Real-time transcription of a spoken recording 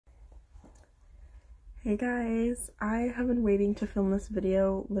Hey guys, I have been waiting to film this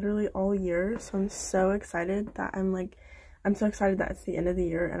video literally all year, so I'm so excited that I'm so excited that it's the end of the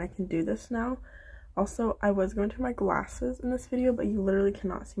year and I can do this now. Also, I was going to turn my glasses in this video, but you literally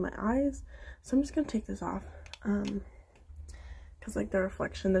cannot see my eyes, so I'm just gonna take this off, because like the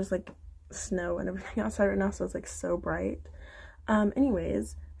reflection, there's like snow and everything outside right now, so it's like so bright.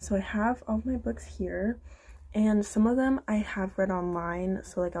 Anyways, so I have all of my books here. And some of them I have read online,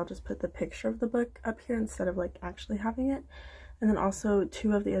 so like I'll just put the picture of the book up here instead of like actually having it. And then also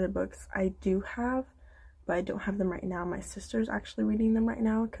two of the other books I do have, but I don't have them right now. My sister's actually reading them right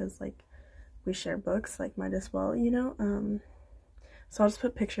now because like we share books, like might as well, you know. So I'll just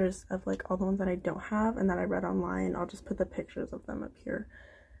put pictures of like all the ones that I don't have and that I read online. I'll just put the pictures of them up here.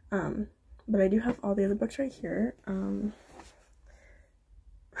 But I do have all the other books right here.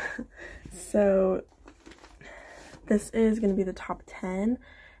 So this is going to be the top 10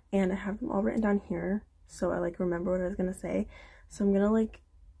 and I have them all written down here so I like remember what I was going to say. So I'm going to like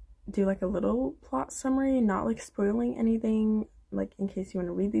do like a little plot summary, not like spoiling anything, like in case you want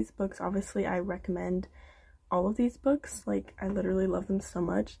to read these books. Obviously I recommend all of these books, like I literally love them so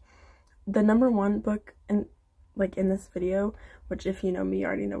much. The number one book in this video, which if you know me you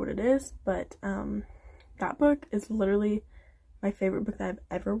already know what it is, but that book is literally my favorite book that I've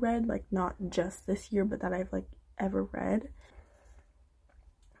ever read, like not just this year but that I've like ever read.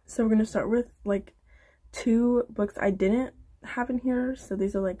 So we're gonna start with like two books I didn't have in here, so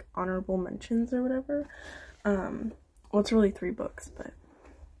these are like honorable mentions or whatever. Well, it's really three books, but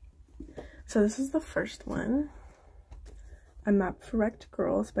so this is the first one, A Map for Wrecked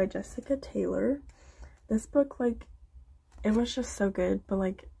Girls by Jessica Taylor. This book, like, it was just so good, but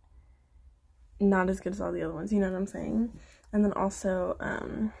like not as good as all the other ones, you know what I'm saying? And then also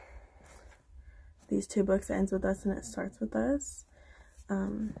these two books, It Ends With Us and It Starts With Us.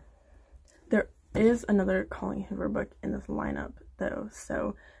 There is another Colleen Hoover book in this lineup though,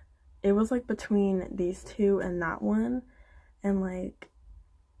 so it was like between these two and that one, and like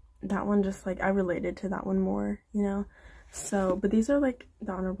that one just like I related to that one more, you know. So but these are like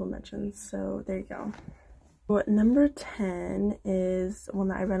the honorable mentions, so there you go. Well, number 10 is one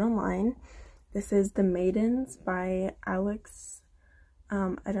that I read online. This is The Maidens by Alex.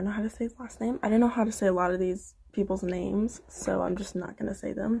 I don't know how to say his last name. I don't know how to say a lot of these people's names, so I'm just not gonna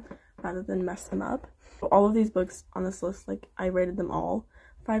say them rather than mess them up. All of these books on this list, like I rated them all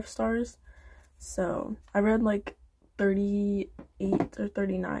 5 stars. So I read like 38 or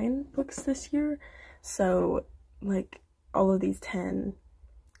 39 books this year. So like all of these 10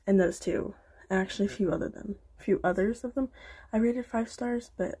 and those two, and actually a few others of them, I rated 5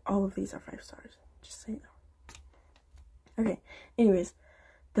 stars, but all of these are 5 stars, just so you know. Okay, anyways,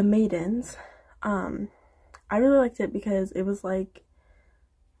 The Maidens, I really liked it because it was like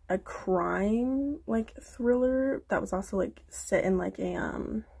a crime like thriller that was also like set in like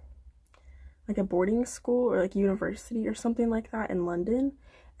a boarding school or like university or something like that in London,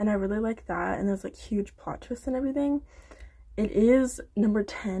 and I really like that, and there's like huge plot twists and everything. It is number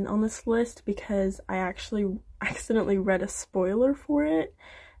 10 on this list because I actually accidentally read a spoiler for it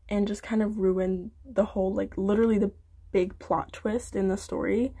and just kind of ruined the whole, like literally the big plot twist in the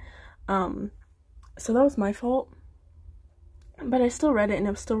story. So that was my fault, but I still read it and it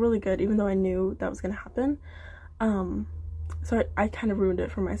was still really good even though I knew that was gonna happen. So I kind of ruined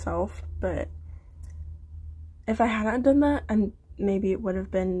it for myself, but if I hadn't done that, and maybe it would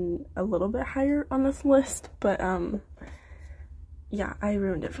have been a little bit higher on this list, but yeah, I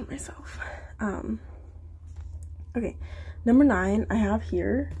ruined it for myself. Okay, number 9 I have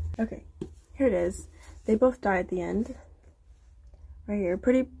here. Okay, here it is. They Both Die at the End. Right here.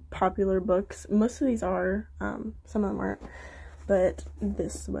 Pretty popular books. Most of these are, some of them aren't. But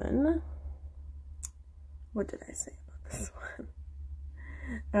this one, what did I say about this one?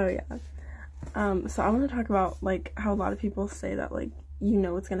 Oh yeah. So I want to talk about like how a lot of people say that like you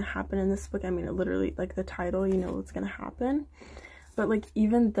know what's gonna happen in this book. I mean, it literally, like the title, you know what's gonna happen. But like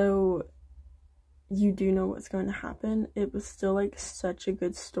even though you do know what's going to happen, it was still like such a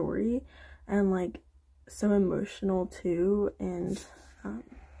good story and like so emotional too, and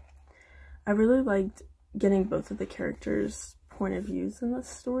I really liked getting both of the characters' point of views in this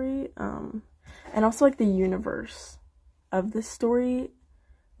story, and also like the universe of this story.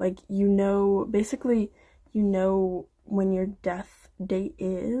 Like, you know, basically you know when your death date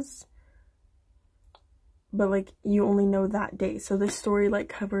is, but like you only know that date. So this story like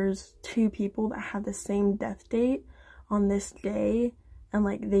covers 2 people that have the same death date on this day, and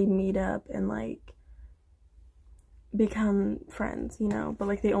like they meet up and like become friends, you know, but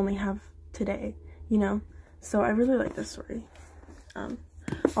like they only have today, you know. So I really like this story.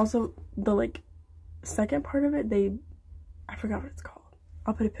 Also the like second part of it, I forgot what it's called.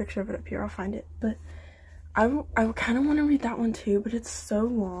 I'll put a picture of it up here. I'll find it. But I kind of want to read that one too, but it's so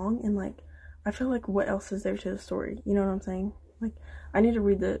long, and like I feel like what else is there to the story? You know what I'm saying? Like I need to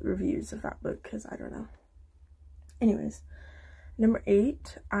read the reviews of that book because I don't know. Anyways, number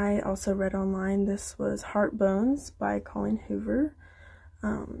 8, I also read online. This was Heart Bones by Colleen Hoover.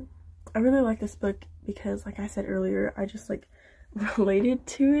 I really like this book because, like I said earlier, I just like related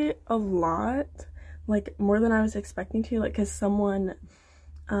to it a lot, like more than I was expecting to, like because someone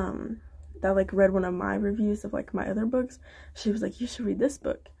that like read one of my reviews of like my other books, she was like, you should read this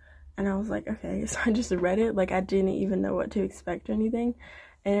book, and I was like, okay. So I just read it, like I didn't even know what to expect or anything,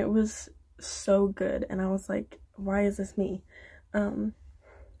 and it was so good, and I was like, why is this me? You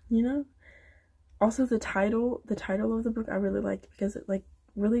know, also the title of the book I really liked because it like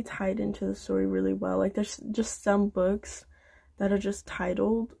really tied into the story really well. Like there's just some books that are just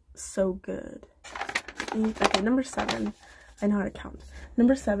titled so good. Okay, number 7, I know how to count.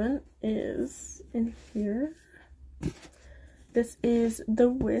 Number 7 is in here. This is The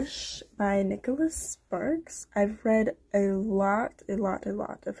Wish by Nicholas Sparks. I've read a lot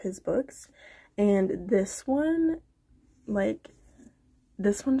of his books, and this one's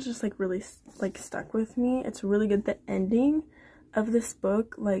just like really like stuck with me. It's really good. The ending of this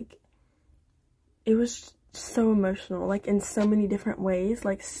book, like it was so emotional, like in so many different ways.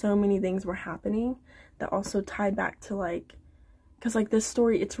 Like so many things were happening that also tied back to like, because like this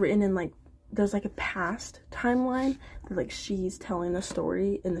story, it's written in like, there's like a past timeline that like she's telling the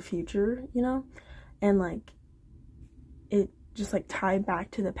story in the future, you know, and like it just like tied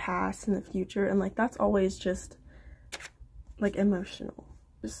back to the past and the future, and like that's always just like emotional.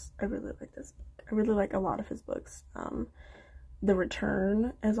 Just I really like this book. I really like a lot of his books. The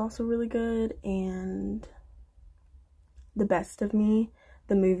Return is also really good, and The Best of Me,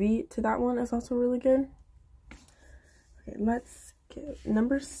 the movie to that one, is also really good. Okay, let's go.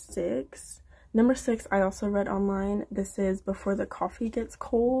 Number 6. Number 6 I also read online. This is Before the Coffee Gets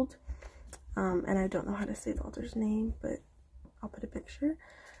Cold. And I don't know how to say the author's name, but I'll put a picture.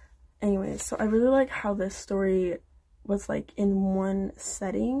 Anyways, so I really like how this story was like in one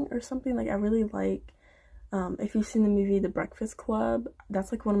setting or something. Like I really like, if you've seen the movie The Breakfast Club,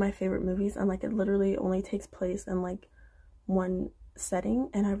 that's like one of my favorite movies, and like it literally only takes place in like one setting,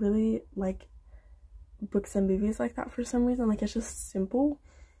 and I really like books and movies like that for some reason. Like it's just simple,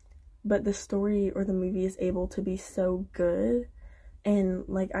 but the story or the movie is able to be so good, and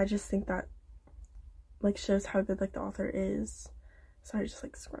like I just think that like shows how good like the author is. Sorry, I just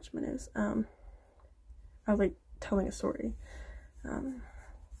like scratched my nose. I was like telling a story,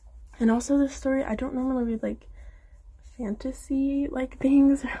 and also this story, I don't normally read like fantasy like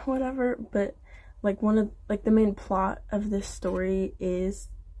things or whatever, but like one of like the main plot of this story is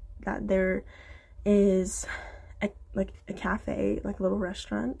that there is a cafe, like a little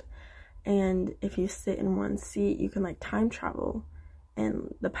restaurant, and if you sit in one seat you can like time travel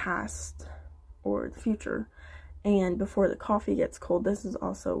in the past or the future. And before the coffee gets cold, this is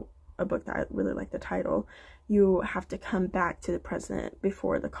also a book that I really like the title. You have to come back to the present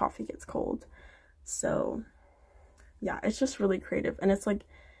before the coffee gets cold. So yeah, it's just really creative, and it's like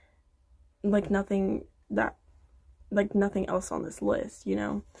nothing else on this list, you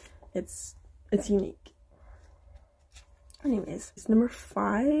know. It's unique. Anyways, it's number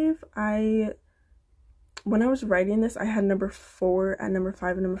 5. When I was writing this, I had number 4 at number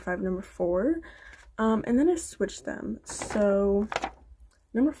 5 and number 5 and number 4, and then I switched them. So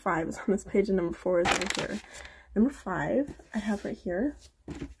number 5 is on this page and number 4 is right here. Number 5 I have right here,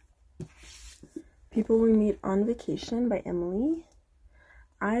 People We Meet on Vacation by Emily.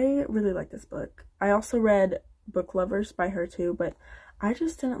 I really like this book. I also read Book Lovers by her too, but I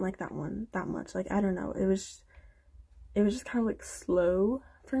just didn't like that one that much. Like I don't know, it was just kind of like slow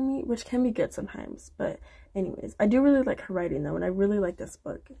for me, which can be good sometimes. But anyways, I do really like her writing though, and I really like this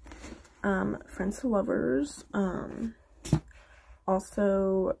book. Friends to Lovers,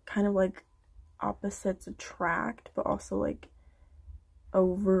 also kind of like opposites attract, but also like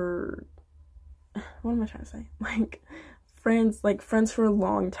over, what am I trying to say, like friends for a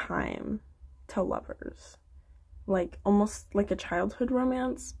long time to lovers, like almost like a childhood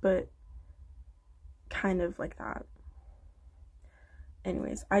romance, but kind of like that.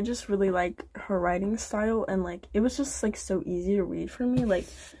 Anyways, I just really like her writing style, and like it was just like so easy to read for me. Like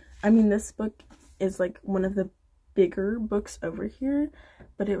I mean, this book is like one of the bigger books over here,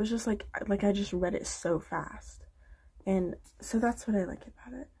 but it was just like I just read it so fast, and so that's what I like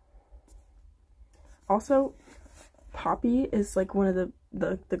about it. Also, Poppy is like one of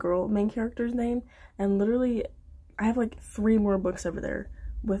the girl main character's name, and literally I have like 3 more books over there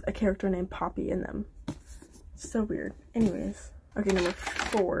with a character named Poppy in them. So weird. Anyways, okay, number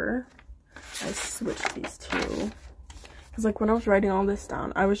 4. I switched these two. Because, like, when I was writing all this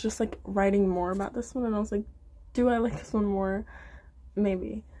down, I was just, like, writing more about this one. And I was like, do I like this one more?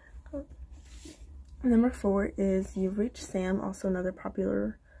 Maybe. Number 4 is You've Reached Sam, also another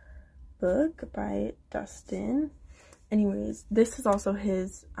popular book by Dustin. Anyways, this is also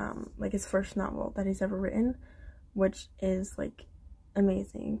his, like, his first novel that he's ever written, which is, like,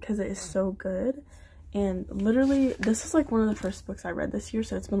 amazing because it is so good. And literally, this is, like, one of the first books I read this year,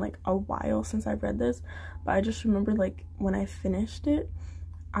 so it's been, like, a while since I've read this. But I just remember, like, when I finished it,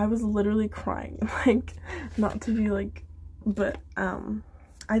 I was literally crying. Like, not to be, like, but,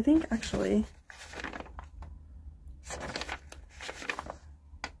 I think, actually,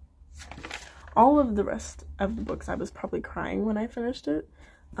 all of the rest of the books I was probably crying when I finished it,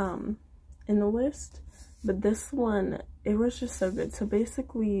 in the list. But this one, it was just so good. So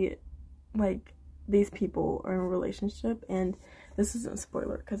basically, like, these people are in a relationship, and this isn't a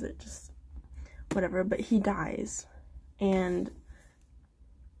spoiler because it just, whatever, but he dies, and,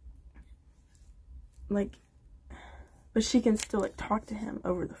 like, but she can still, like, talk to him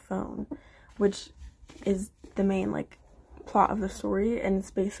over the phone, which is the main, like, plot of the story. And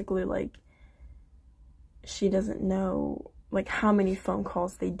it's basically, like, she doesn't know, like, how many phone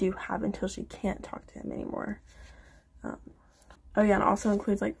calls they do have until she can't talk to him anymore. Oh yeah, and also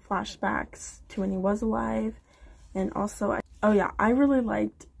includes, like, flashbacks to when he was alive. And also, I really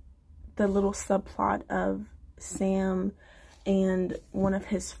liked the little subplot of Sam and one of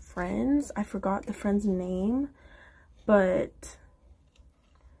his friends. I forgot the friend's name, but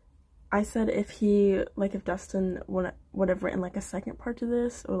I said if Dustin would have written, like, a second part to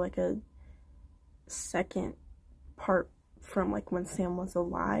this, or, like, a second part from, like, when Sam was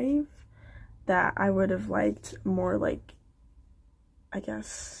alive, that I would have liked more, like, I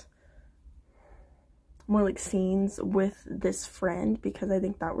guess, more, like, scenes with this friend, because I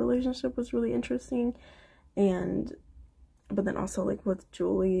think that relationship was really interesting. And, but then also, like, with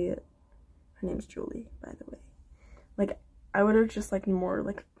Julie, her name's Julie, by the way, like, I would have just liked more,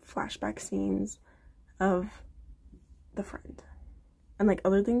 like, flashback scenes of the friend, and, like,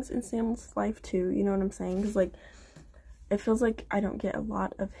 other things in Sam's life too, you know what I'm saying? Because, like, it feels like I don't get a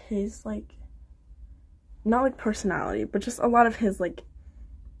lot of his, like, not, like, personality, but just a lot of his, like,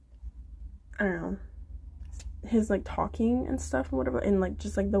 I don't know, his, like, talking and stuff and whatever, and, like,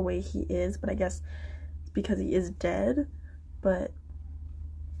 just, like, the way he is. But I guess it's because he is dead. But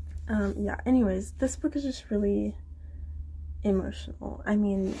yeah, anyways, this book is just really emotional. I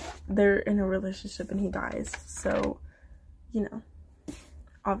mean, they're in a relationship and he dies, so, you know,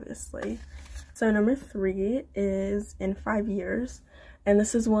 obviously. So number 3 is In 5 Years. And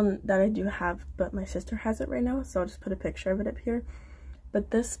this is one that I do have, but my sister has it right now, so I'll just put a picture of it up here. But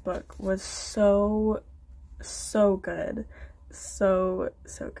this book was so good. So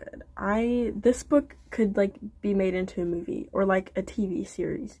good. This book could, like, be made into a movie, or, like, a TV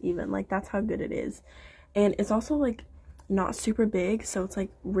series even. Like, that's how good it is. And it's also, like, not super big, so it's,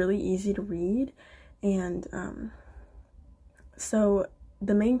 like, really easy to read. And, so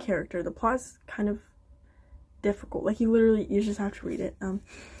the main character, the plot is kind of difficult. Like, you just have to read it.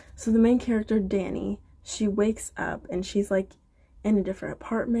 So the main character, Danny, she wakes up and she's, like, in a different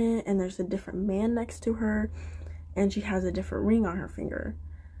apartment, and there's a different man next to her, and she has a different ring on her finger.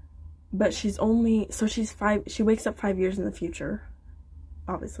 But she wakes up 5 years in the future.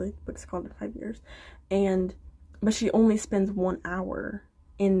 Obviously, the book's called In 5 Years. But she only spends 1 hour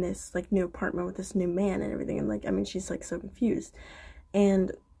in this, like, new apartment with this new man and everything. And, like, I mean, she's, like, so confused.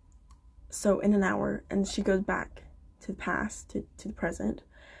 And so in an hour, and she goes back to the past, to the present.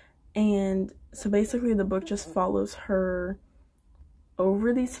 And so basically the book just follows her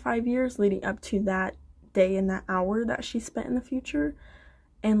over these 5 years leading up to that day and that hour that she spent in the future.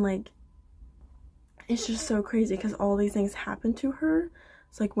 And, like, it's just so crazy because all these things happen to her.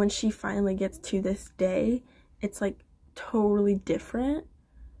 So, like, when she finally gets to this day, it's, like, totally different.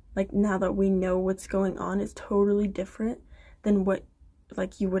 Like, now that we know what's going on, it's totally different than what,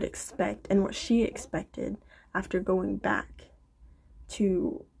 like, you would expect and what she expected after going back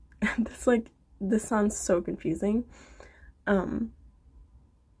to this sounds so confusing.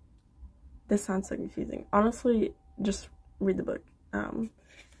 This sounds so confusing. Honestly, just read the book,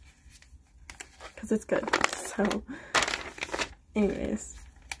 because it's good. So, anyways,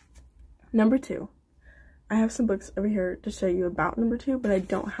 number 2. I have some books over here to show you about number 2, but I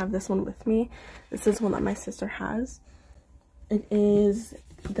don't have this one with me. This is one that my sister has. It is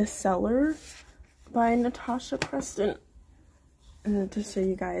The Cellar by Natasha Preston. And to show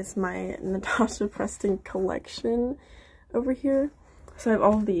you guys my Natasha Preston collection over here. So I have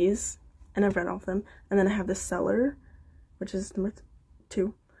all of these, and I've read all of them, and then I have the Cellar, which is number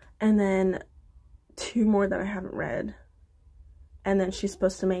 2, and then 2 more that I haven't read, and then she's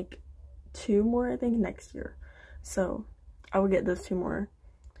supposed to make 2 more, I think, next year. So I will get those 2 more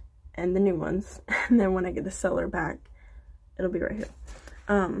and the new ones, and then when I get the Cellar back, it'll be right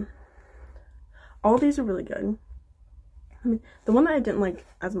here. All these are really good. I mean, the one that I didn't like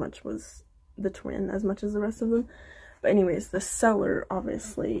as much was the Twin, as much as the rest of them. But anyways, the Cellar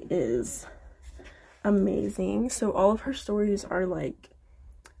obviously is amazing. So all of her stories are like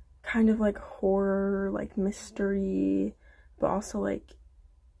kind of like horror, like mystery, but also like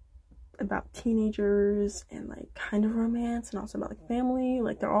about teenagers and like kind of romance, and also about like family.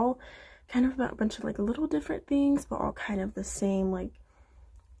 Like they're all kind of about a bunch of like little different things, but all kind of the same like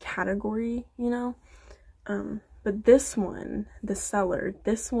category, you know. But this one, the Cellar,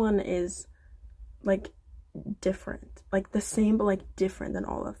 this one is like different, like the same but like different than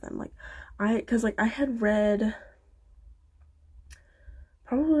all of them. Like because like I had read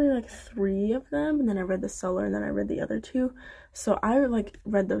probably like 3 of them, and then I read the Cellar, and then I read the other 2. So I like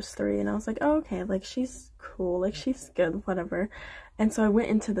read those 3, and I was like, oh, okay, like she's cool, like she's good, whatever. And so I went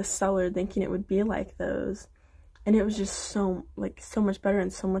into the Cellar thinking it would be like those, and it was just so much better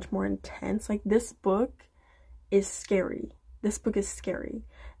and so much more intense. Like this book is scary. This book is scary.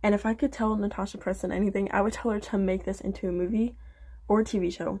 And if I could tell Natasha Preston anything, I would tell her to make this into a movie or a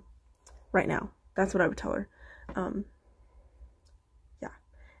TV show right now. That's what I would tell her. Yeah.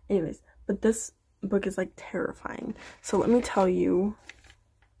 Anyways, but this book is like terrifying. So let me tell you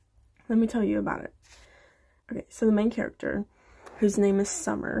about it. Okay, so the main character, whose name is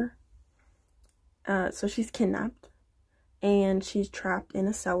Summer, so she's kidnapped and she's trapped in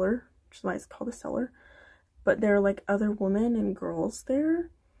a cellar, which is why it's called a cellar. But there are like other women and girls there,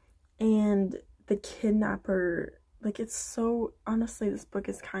 and the kidnapper, like, it's so, honestly, this book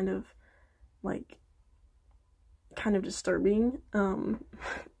is kind of disturbing.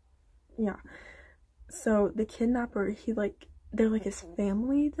 Yeah. So the kidnapper, they're like his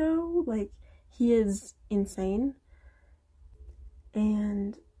family though, like he is insane.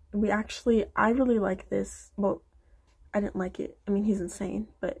 And I really like this. Well, I didn't like it. I mean, he's insane,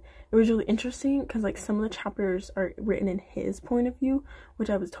 but it was really interesting because like some of the chapters are written in his point of view, which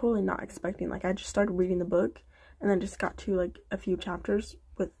I was totally not expecting. Like I just started reading the book and then just got to like a few chapters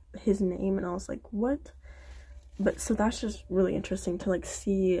with his name, and I was like, what? But so that's just really interesting to like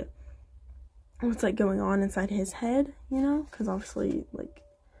see what's like going on inside his head, you know, because obviously, like,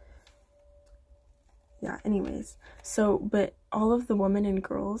 yeah, anyways. So but all of the women and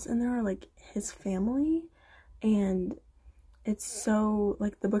girls in there are like his family, and it's so,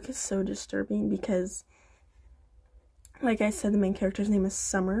 like, the book is so disturbing because, like I said, the main character's name is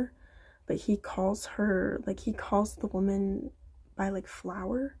Summer, but he calls the woman by like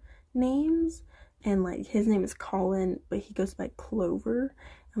flower names, and like his name is Colin, but he goes by Clover,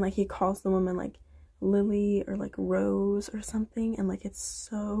 and like he calls the woman like Lily or like Rose or something, and like it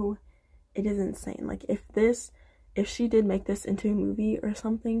is insane. Like if she did make this into a movie or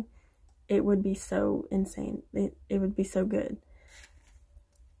something, it would be so insane. It would be so good.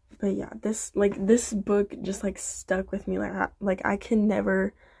 But yeah, this book just like stuck with me. Like I can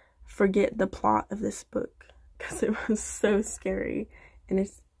never forget the plot of this book because it was so scary and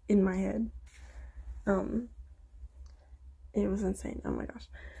it's in my head. It was insane. Oh my gosh.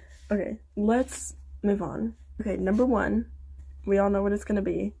 Okay, let's move on. Okay, number 1, we all know what it's gonna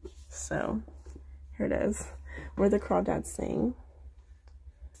be. So here it is. Where the Crawdads Sing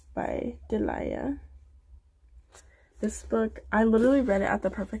by Delia. This book, I literally read it at the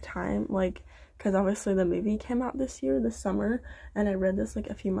perfect time, like, because obviously the movie came out this summer, and I read this like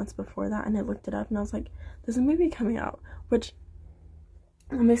a few months before that, and I looked it up, and I was like, there's a movie coming out, which,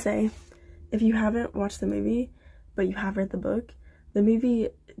 let me say, if you haven't watched the movie, but you have read the book, the movie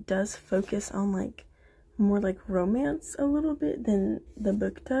does focus on, like, more, like, romance a little bit than the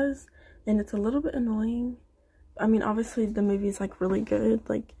book does, and it's a little bit annoying. I mean, obviously, the movie is, like, really good,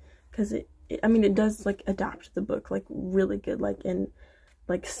 like, because it does, like, adapt the book, like, really good, like, in,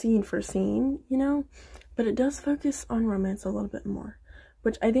 like, scene for scene, you know? But it does focus on romance a little bit more,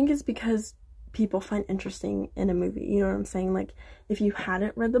 which I think is because people find interesting in a movie, you know what I'm saying? Like, if you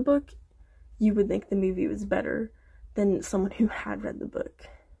hadn't read the book, you would think the movie was better than someone who had read the book,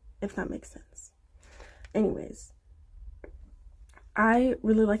 if that makes sense. Anyways, I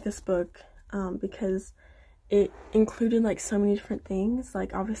really like this book, because it included, like, so many different things.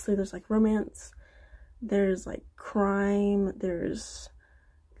 Like, obviously, there's, like, romance, there's, like, crime, there's,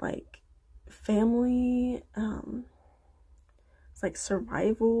 like, family, it's, like,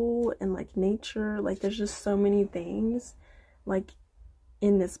 survival, and, like, nature. Like, there's just so many things. Like,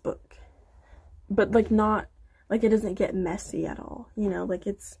 in this book, but like not like it doesn't get messy at all, you know, like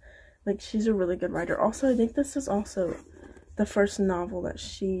it's like she's a really good writer. Also, I think this is also the first novel that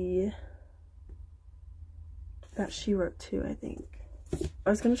she wrote too, I think. I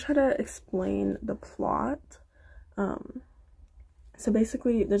was gonna try to explain the plot. So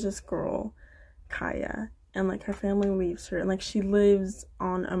basically there's this girl, Kaya, and like her family leaves her, and like she lives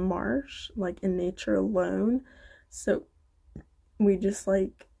on a marsh, like in nature alone. So we just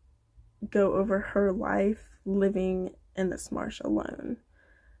like go over her life living in this marsh alone,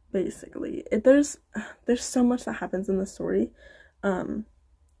 basically. There's so much that happens in the story.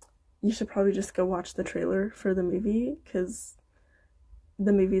 You should probably just go watch the trailer for the movie, because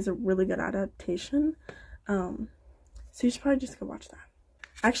the movie is a really good adaptation. So you should probably just go watch that.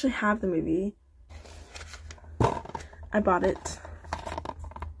 I actually have the movie. I bought it.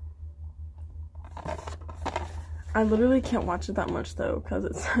 I literally can't watch it that much though, because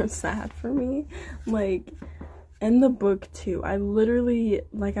it's so sad for me. Like, in the book too, I literally,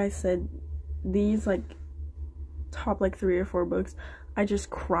 like I said, these like top like 3 or 4 books, I just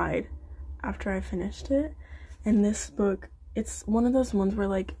cried after I finished it. And this book, it's one of those ones where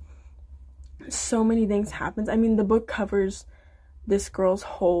like so many things happens. I mean, the book covers this girl's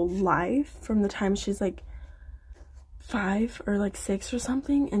whole life from the time she's like 5 or like 6 or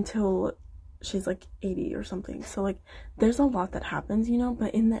something until she's like 80 or something. So like there's a lot that happens, you know,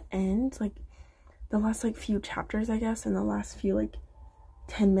 but in the end, like the last like few chapters, I guess, and the last few like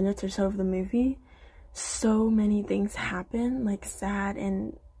 10 minutes or so of the movie, so many things happen, like sad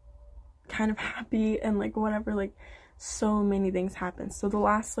and kind of happy and like whatever, like so many things happen. So the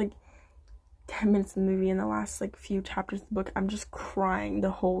last like 10 minutes of the movie and the last like few chapters of the book, I'm just crying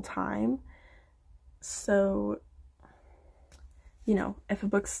the whole time. So, you know, if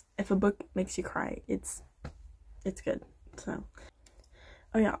a book makes you cry, it's good. So,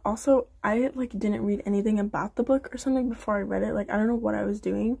 oh yeah, also I like didn't read anything about the book or something before I read it. Like, I don't know what I was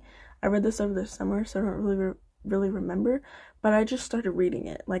doing. I read this over the summer, so I don't really remember, but I just started reading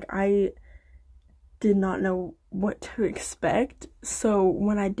it. Like, I did not know what to expect. So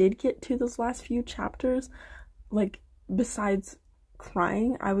when I did get to those last few chapters, like, besides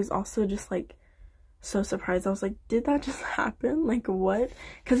crying, I was also just like so surprised. I was like, did that just happen? Like, what?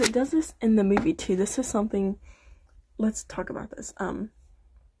 Because it does this in the movie too. This is something, let's talk about this.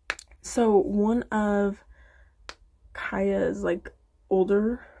 So one of Kaya's like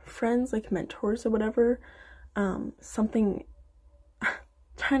older friends, like mentors or whatever, something,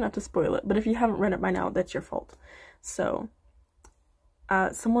 try not to spoil it, but if you haven't read it by now, that's your fault. So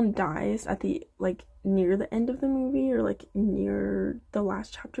someone dies at the like near the end of the movie, or like near the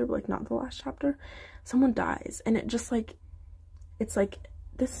last chapter, but like not the last chapter. Someone dies, and it just like, it's like,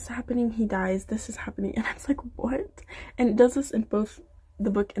 this is happening, he dies, this is happening, and it's like, what? And it does this in both the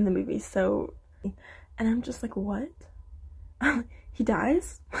book and the movie. So, and I'm just like, what? He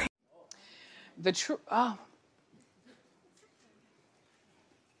dies? The true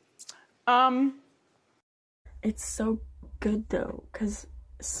It's so good though, because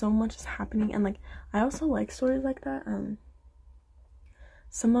so much is happening, and like I also like stories like that.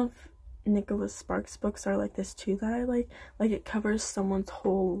 Some of Nicholas Sparks' books are like this too that I like it covers someone's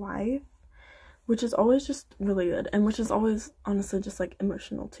whole life, which is always just really good, and which is always honestly just like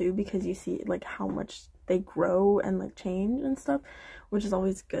emotional too, because you see like how much they grow and like change and stuff, which is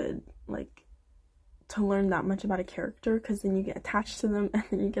always good, like to learn that much about a character, because then you get attached to them and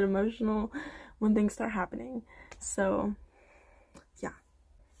then you get emotional when things start happening. So yeah,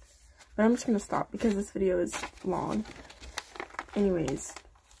 but I'm just gonna stop because this video is long. Anyways,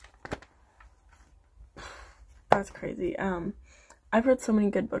 that's crazy. I've read so many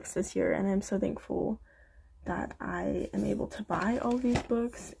good books this year, and I'm so thankful that I am able to buy all these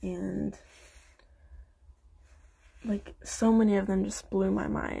books, and like so many of them just blew my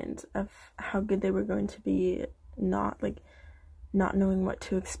mind of how good they were going to be, not knowing what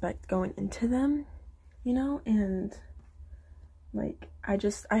to expect going into them, you know. And like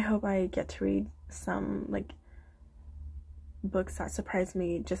I hope I get to read some like books that surprise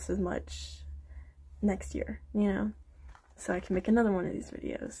me just as much next year, you know, so I can make another one of these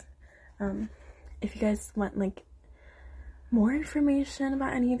videos. If you guys want like more information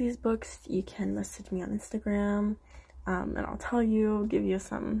about any of these books, you can message me on Instagram, and I'll tell you, give you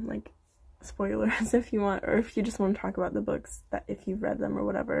some like spoilers if you want, or if you just want to talk about the books, that if you've read them or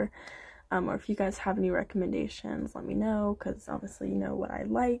whatever, or if you guys have any recommendations, let me know, because obviously you know what I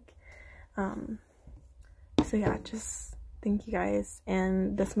like. So yeah, just thank you guys,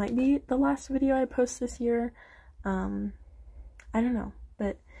 and this might be the last video I post this year. I don't know,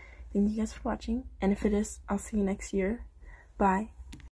 but thank you guys for watching, and if it is, I'll see you next year. Bye.